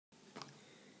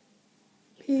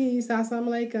Peace.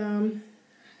 Assalamu alaikum.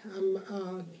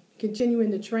 I'm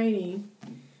continuing the training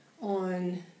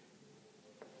on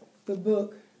the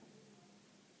book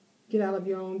Get Out of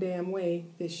Your Own Damn Way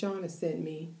that Shauna sent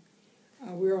me.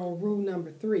 We're on rule number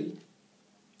 3.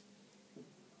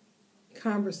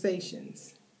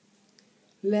 Conversations.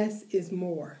 Less is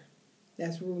more.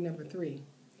 That's rule number 3.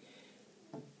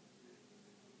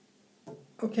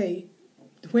 Okay,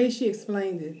 the way she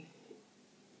explained it,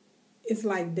 it's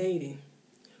like dating.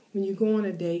 When you go on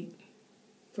a date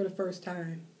for the first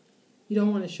time, you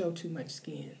don't want to show too much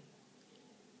skin.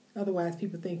 Otherwise,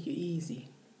 people think you're easy,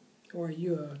 or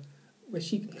you're what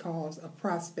she calls a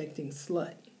prospecting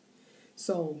slut.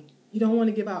 So you don't want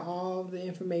to give out all the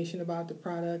information about the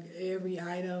product, every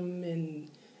item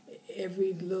and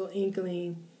every little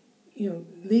inkling.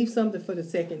 Leave something for the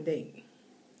second date.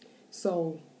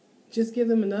 So just give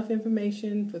them enough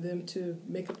information for them to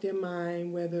make up their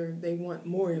mind whether they want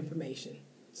more information.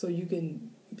 So you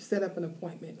can set up an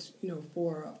appointment,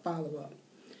 for a follow-up.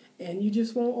 And you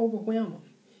just won't overwhelm them.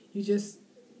 You just,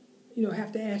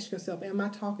 have to ask yourself, am I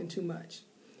talking too much?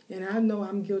 And I know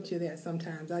I'm guilty of that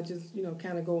sometimes. I just,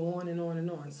 kind of go on and on and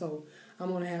on. So I'm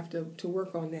going to have to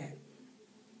work on that.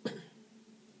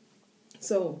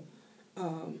 So,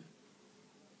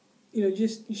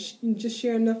 just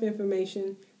share enough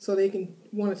information so they can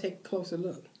want to take a closer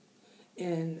look.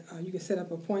 And you can set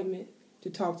up an appointment to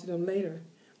talk to them later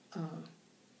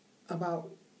about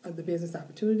the business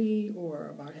opportunity or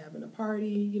about having a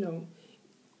party,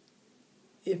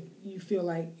 if you feel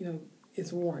like,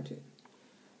 it's warranted.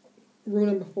 Rule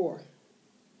number 4,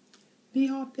 be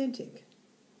authentic.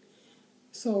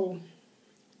 So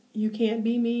you can't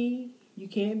be me,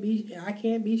 I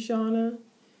can't be Shauna,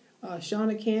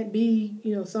 Shauna can't be,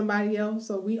 somebody else,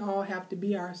 so we all have to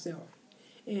be ourselves.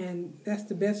 And that's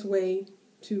the best way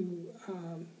to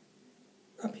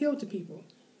appeal to people,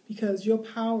 because your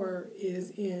power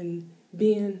is in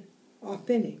being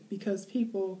authentic, because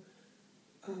people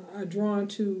are drawn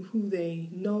to who they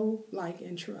know, like,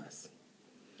 and trust.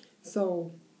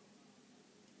 So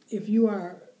if you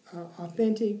are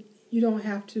authentic, you don't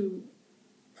have to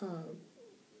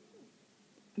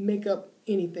make up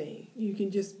anything. You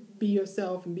can just be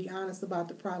yourself and be honest about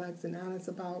the products and honest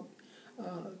about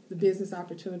the business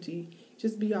opportunity.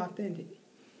 Just be authentic.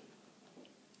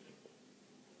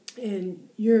 And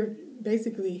you're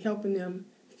basically helping them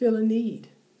fill a need.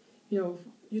 You're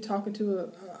talking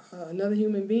to another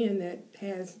human being that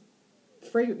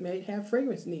may have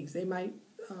fragrance needs. They might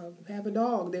have a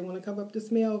dog. They want to cover up the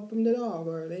smell from the dog,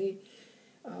 or they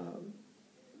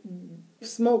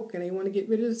smoke and they want to get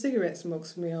rid of the cigarette smoke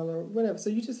smell, or whatever. So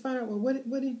you just find out, well, what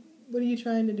are you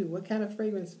trying to do? What kind of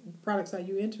fragrance products are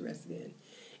you interested in?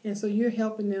 And so you're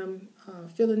helping them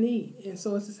fill a need. And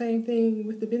so it's the same thing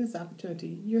with the business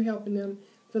opportunity. You're helping them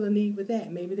fill a need with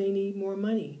that. Maybe they need more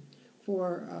money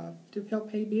to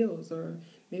help pay bills, or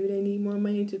maybe they need more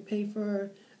money to pay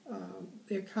for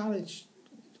their college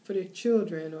for their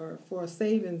children, or for a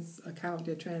savings account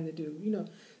they're trying to do.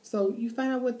 So you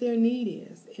find out what their need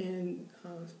is and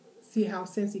see how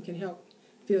Scentsy can help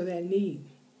fill that need.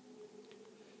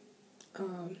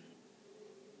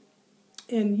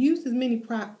 And use as many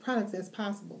products as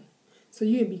possible, so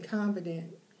you can be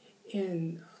confident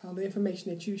in the information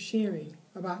that you're sharing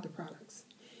about the products.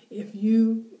 If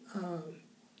you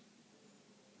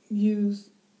use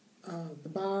the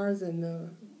bars and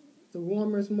the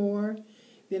warmers more,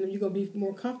 then you're going to be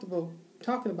more comfortable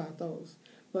talking about those.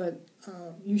 But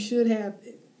you should have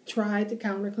tried the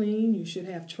counter clean. You should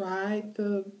have tried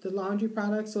the laundry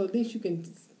products, so at least you can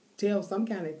tell some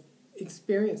kind of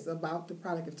experience about the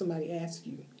product if somebody asks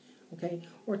you, okay?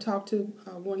 Or talk to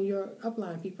one of your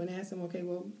upline people and ask them, okay,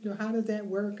 well, how does that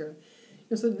work? Or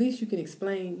so at least you can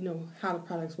explain, how the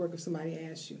products work if somebody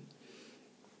asks you.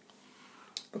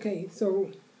 Okay,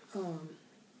 so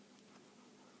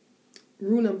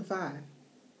rule number 5.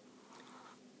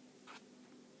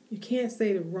 You can't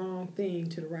say the wrong thing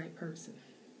to the right person.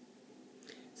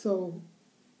 So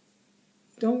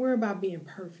don't worry about being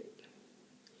perfect.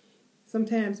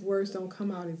 Sometimes words don't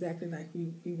come out exactly like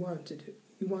we want them to do.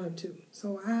 We want them to.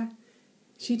 So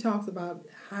she talks about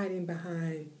hiding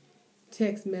behind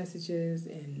text messages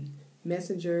and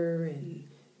Messenger and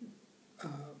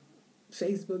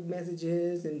Facebook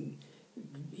messages and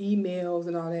emails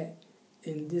and all that,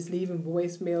 and just leaving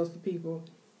voicemails for people.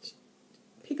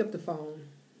 Pick up the phone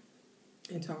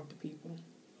and talk to people.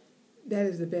 That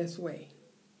is the best way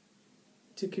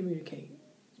to communicate.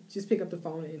 Just pick up the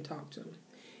phone and talk to them.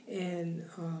 And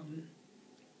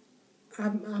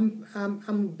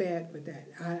I'm bad with that.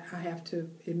 I have to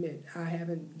admit I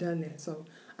haven't done that. So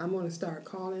I'm going to start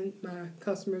calling my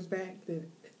customers back that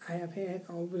I have had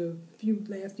over the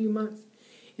last few months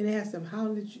and ask them,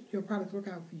 how did your products work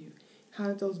out for you? How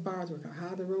did those bars work out? How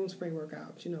did the room spray work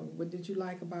out? What did you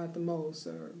like about it the most?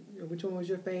 Or which one was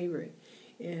your favorite?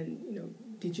 And,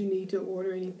 did you need to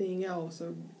order anything else?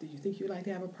 Or do you think you'd like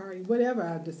to have a party? Whatever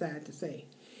I decide to say.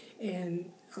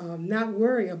 And not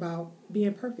worry about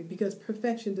being perfect, because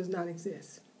perfection does not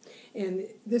exist. And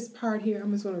this part here,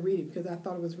 I'm just going to read it because I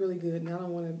thought it was really good and I don't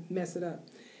want to mess it up.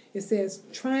 It says,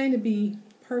 trying to be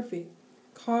perfect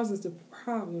causes the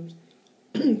problems.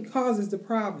 causes the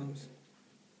problems.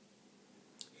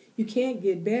 You can't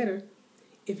get better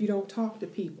if you don't talk to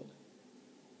people.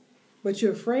 But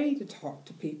you're afraid to talk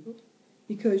to people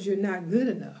because you're not good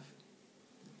enough.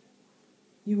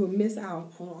 You will miss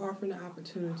out on offering the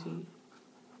opportunity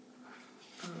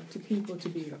to people to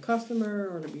be a customer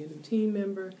or to be a new team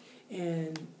member,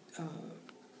 and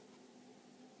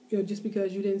just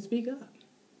because you didn't speak up.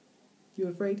 You're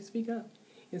afraid to speak up.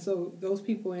 And so those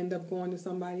people end up going to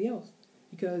somebody else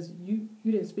because you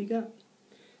didn't speak up.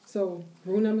 So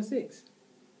rule number 6,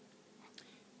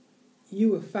 you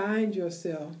will find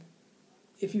yourself,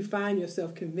 if you find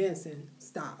yourself convincing,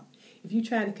 stop. If you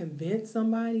try to convince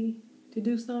somebody to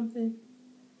do something,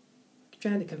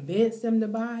 trying to convince them to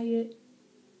buy it,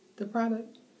 the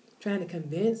product, trying to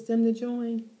convince them to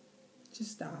join,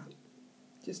 just stop.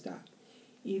 Just stop.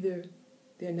 Either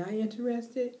they're not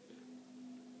interested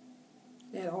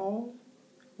at all,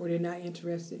 or they're not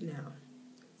interested now.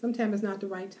 Sometimes it's not the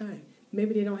right time.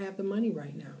 Maybe they don't have the money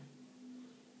right now.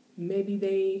 Maybe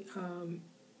they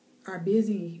are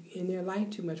busy in their life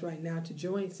too much right now to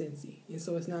join Cincy, and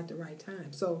so it's not the right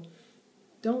time. So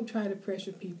don't try to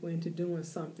pressure people into doing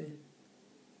something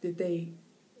that they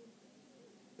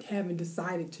haven't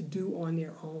decided to do on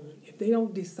their own. If they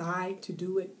don't decide to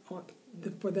do it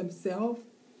for themselves,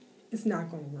 it's not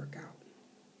going to work out.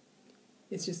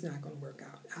 It's just not going to work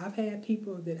out. I've had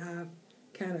people that I've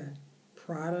kind of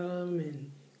prodded them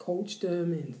and coached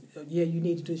them and, yeah, you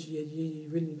need to do this, yeah, you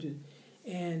really need to do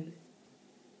this. And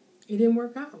it didn't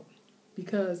work out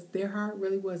because their heart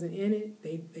really wasn't in it.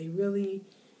 They really,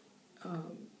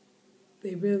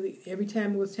 every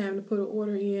time it was time to put an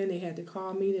order in, they had to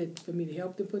call me for me to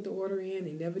help them put the order in.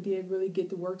 They never did really get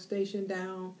the workstation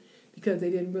down because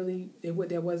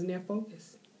that wasn't their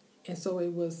focus. And so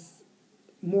it was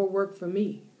more work for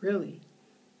me, really,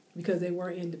 because they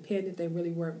weren't independent. They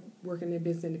really weren't working their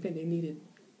business independent. They needed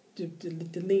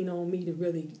to lean on me to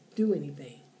really do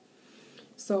anything.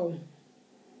 So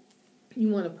you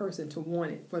want a person to want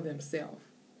it for themselves.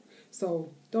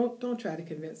 So don't try to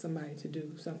convince somebody to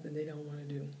do something they don't want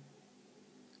to do,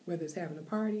 whether it's having a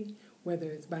party, whether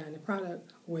it's buying a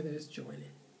product, or whether it's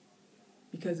joining.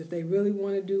 Because if they really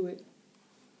want to do it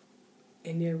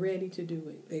and they're ready to do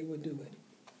it, they will do it.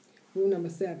 Rule number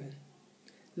 7,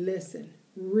 listen.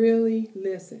 Really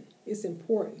listen. It's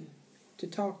important to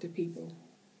talk to people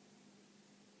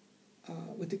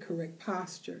with the correct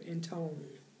posture and tone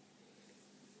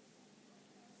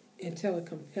and tell a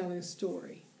compelling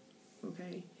story.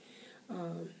 Okay?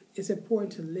 It's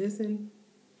important to listen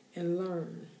and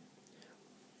learn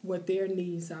what their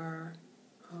needs are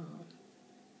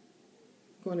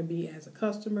going to be as a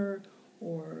customer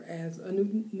or as a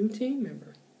new team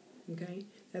member. Okay?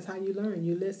 That's how you learn.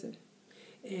 You listen.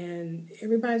 And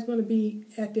everybody's going to be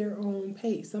at their own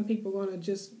pace. Some people are going to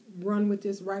just run with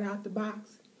this right out the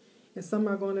box, and some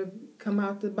are going to come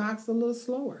out the box a little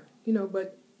slower.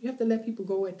 But you have to let people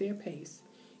go at their pace.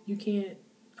 You can't,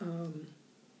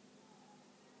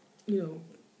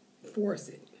 force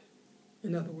it.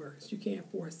 In other words, you can't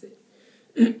force it.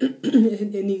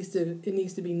 It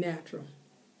needs to be natural.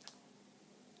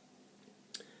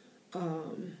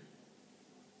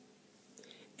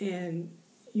 And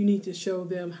you need to show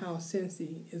them how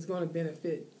Cincy is going to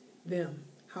benefit them,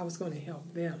 how it's going to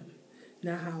help them,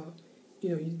 not how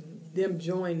them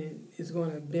joining is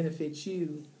going to benefit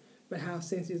you, but how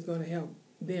Cincy is going to help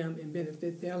them and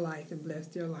benefit their life and bless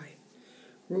their life.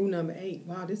 Rule number 8.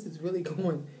 Wow, this is really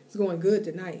going good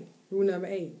tonight. Rule number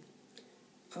 8.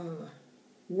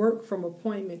 Work from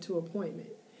appointment to appointment.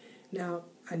 Now,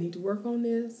 I need to work on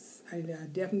this. I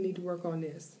definitely need to work on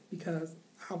this because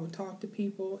I will talk to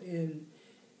people and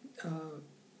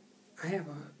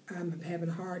I'm having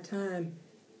a hard time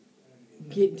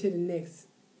getting to the next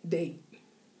date,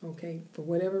 okay, for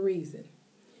whatever reason.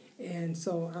 And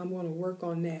so I'm going to work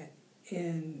on that.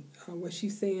 And what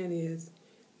she's saying is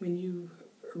when you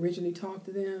originally talk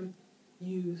to them,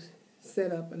 you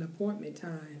set up an appointment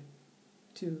time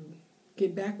to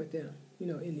get back with them,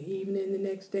 in the evening the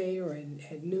next day or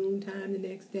at noon time the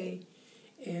next day,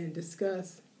 and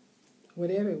discuss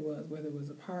whatever it was, whether it was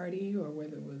a party or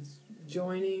whether it was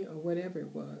joining or whatever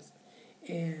it was.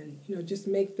 And, just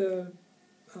make the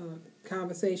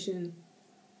conversation,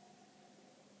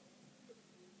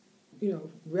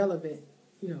 relevant,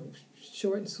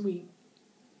 short and sweet.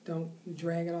 Don't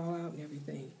drag it all out and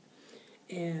everything.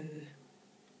 And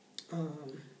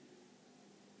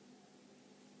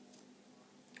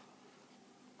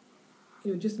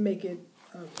just make it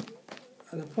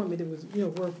an appointment that was,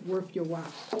 worth your while.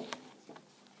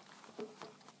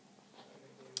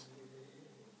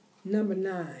 Number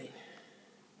 9,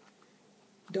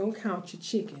 don't count your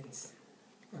chickens,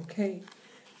 okay?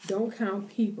 Don't count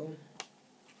people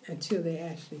until they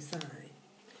actually sign.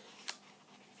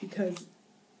 Because,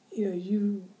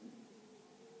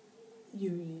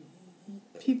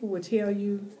 people will tell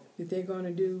you that they're going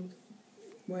to do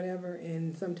whatever,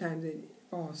 and sometimes it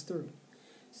falls through.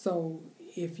 So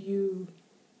if you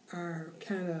are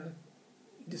kind of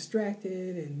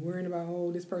distracted and worrying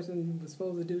about, this person was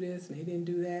supposed to do this and they didn't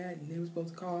do that, and they were supposed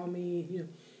to call me,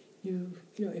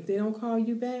 if they don't call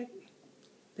you back,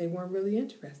 they weren't really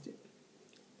interested.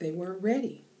 They weren't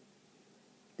ready.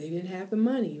 They didn't have the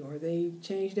money, or they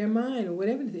changed their mind, or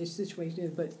whatever the situation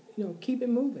is. But, keep it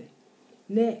moving.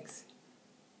 Next.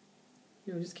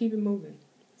 Just keep it moving.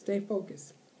 Stay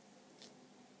focused.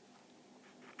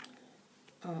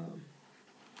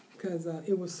 Because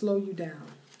it will slow you down.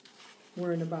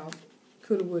 Worrying about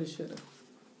coulda, woulda, shoulda.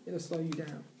 It'll slow you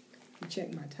down. You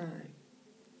check my time.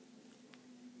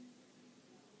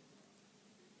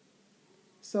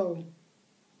 So,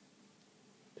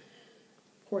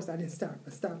 of course, I didn't start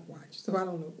a stopwatch, so I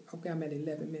don't know. Okay, I'm at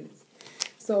 11 minutes.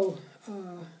 So,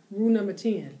 rule number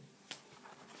 10.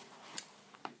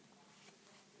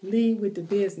 Lead with the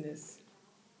business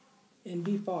and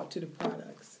default to the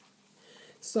products.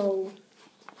 So,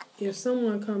 if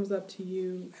someone comes up to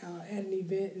you at an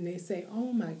event and they say,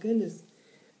 "Oh my goodness,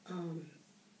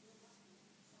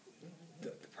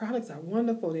 the products are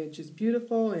wonderful, they're just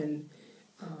beautiful, and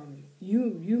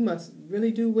you must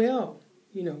really do well,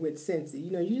 with Scentsy."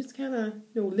 You just kind of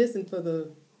listen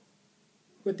for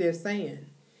what they're saying,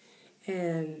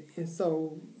 and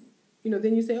so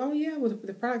then you say, "Oh yeah, well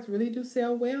the products really do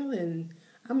sell well, and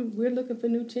we're looking for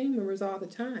new team members all the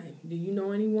time. Do you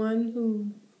know anyone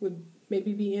who would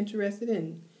maybe be interested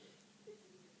in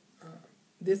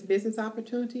this business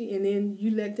opportunity?" And then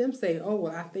you let them say, "Oh,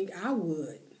 well, I think I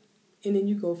would." And then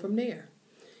you go from there.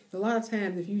 A lot of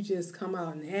times if you just come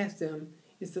out and ask them,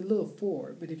 it's a little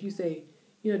forward. But if you say,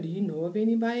 "Do you know of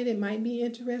anybody that might be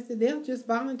interested?" They'll just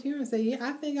volunteer and say, "Yeah,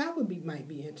 I think I might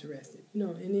be interested."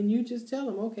 And then you just tell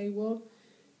them, "Okay, well,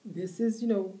 this is,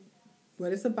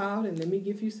 what it's about, and let me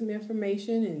give you some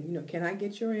information, and, can I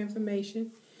get your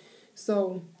information?"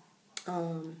 So,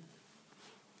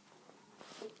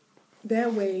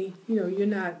 that way, you're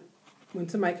not, when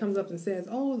somebody comes up and says,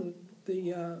 "Oh,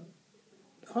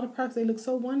 all the products, they look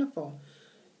so wonderful,"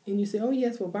 and you say, "Oh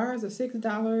yes, well bars are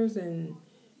 $6 and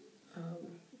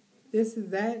this is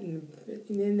that," and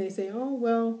then they say, "Oh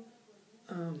well,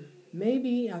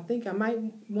 maybe I think I might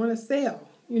want to sell,"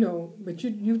 but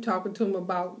you talking to them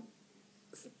about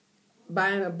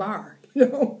buying a bar,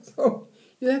 so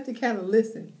you have to kind of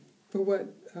listen for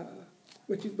what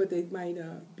they might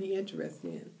be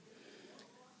interested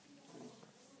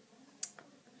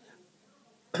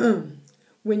in.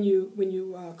 When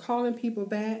you calling people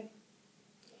back,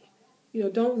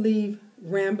 don't leave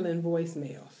rambling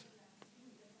voicemails.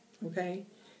 Okay,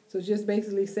 so just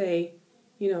basically say,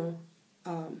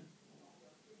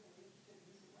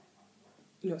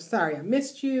 "Sorry I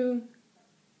missed you.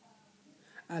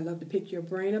 I'd love to pick your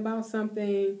brain about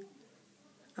something.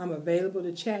 I'm available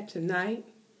to chat tonight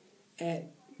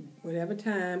at whatever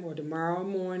time, or tomorrow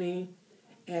morning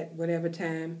at whatever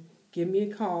time. Give me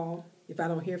a call. If I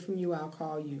don't hear from you, I'll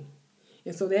call you."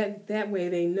 And so that way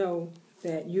they know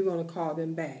that you're going to call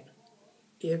them back.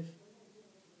 If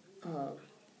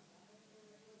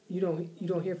you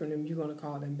don't hear from them, you're going to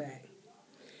call them back.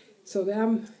 So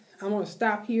I'm going to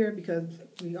stop here because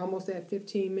we almost at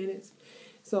 15 minutes.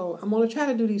 So I'm going to try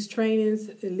to do these trainings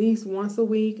at least once a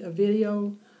week, a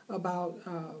video about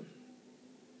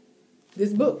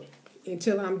this book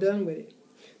until I'm done with it.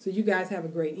 So you guys have a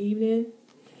great evening,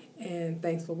 and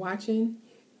thanks for watching.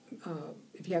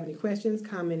 If you have any questions,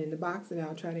 comment in the box, and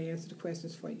I'll try to answer the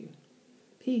questions for you.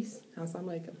 Peace. Assalamu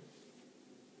alaikum.